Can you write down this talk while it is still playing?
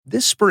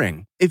This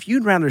spring, if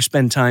you'd rather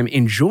spend time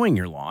enjoying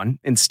your lawn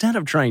instead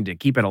of trying to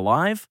keep it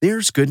alive,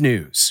 there's good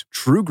news.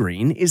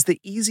 TruGreen is the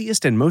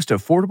easiest and most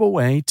affordable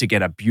way to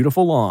get a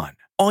beautiful lawn.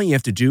 All you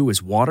have to do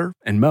is water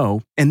and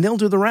mow, and they'll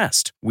do the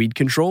rest. Weed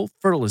control,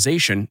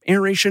 fertilization,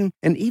 aeration,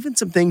 and even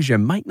some things you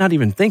might not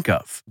even think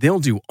of. They'll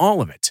do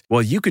all of it,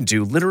 while you can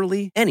do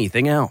literally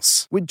anything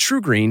else. With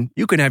TruGreen,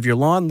 you can have your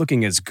lawn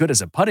looking as good as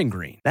a putting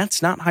green.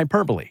 That's not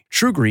hyperbole.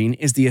 TruGreen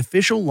is the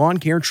official lawn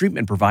care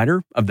treatment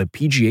provider of the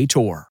PGA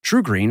Tour.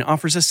 TruGreen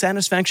offers a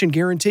satisfaction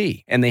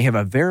guarantee, and they have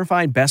a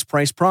verified best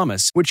price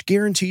promise, which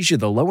guarantees you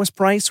the lowest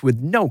price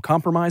with no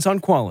compromise on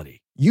quality.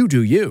 You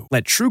do you.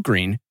 Let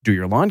TruGreen do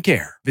your lawn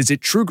care. Visit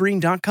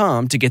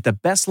TruGreen.com to get the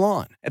best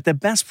lawn at the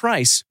best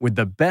price with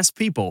the best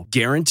people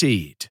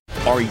guaranteed.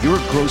 Are your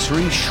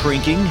groceries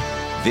shrinking?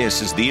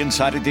 This is the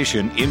Inside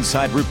Edition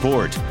Inside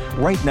Report.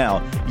 Right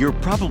now, you're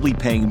probably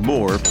paying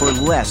more for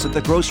less at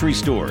the grocery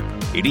store.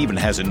 It even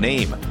has a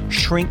name,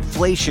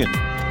 shrinkflation.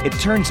 It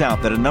turns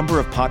out that a number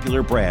of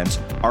popular brands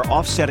are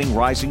offsetting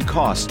rising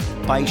costs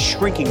by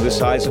shrinking the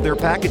size of their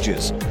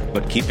packages,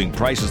 but keeping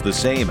prices the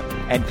same,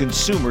 and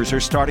consumers are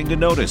starting to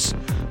notice.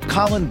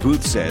 Colin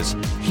Booth says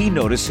he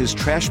noticed his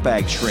trash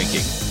bag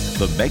shrinking.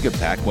 The mega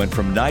pack went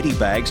from 90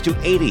 bags to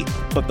 80,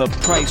 but the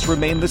price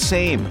remained the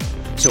same.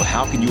 So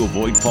how can you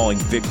avoid falling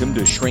victim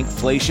to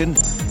shrinkflation?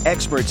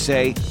 Experts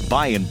say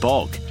buy in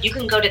bulk. You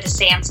can go to the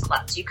Sam's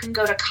Clubs, you can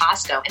go to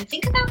Costco, and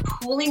think about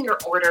pooling your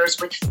orders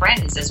with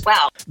friends as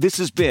well. This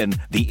has been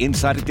the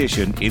Inside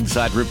Edition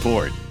Inside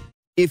Report.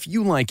 If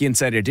you like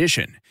Inside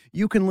Edition,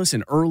 you can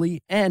listen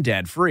early and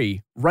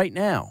ad-free right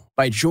now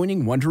by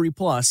joining Wondery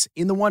Plus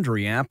in the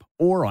Wondery app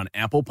or on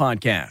Apple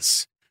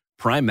Podcasts.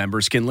 Prime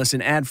members can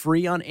listen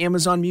ad-free on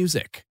Amazon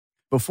Music.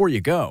 Before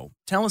you go,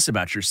 tell us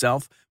about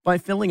yourself by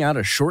filling out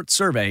a short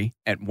survey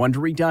at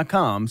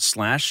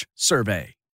Wondery.com/survey.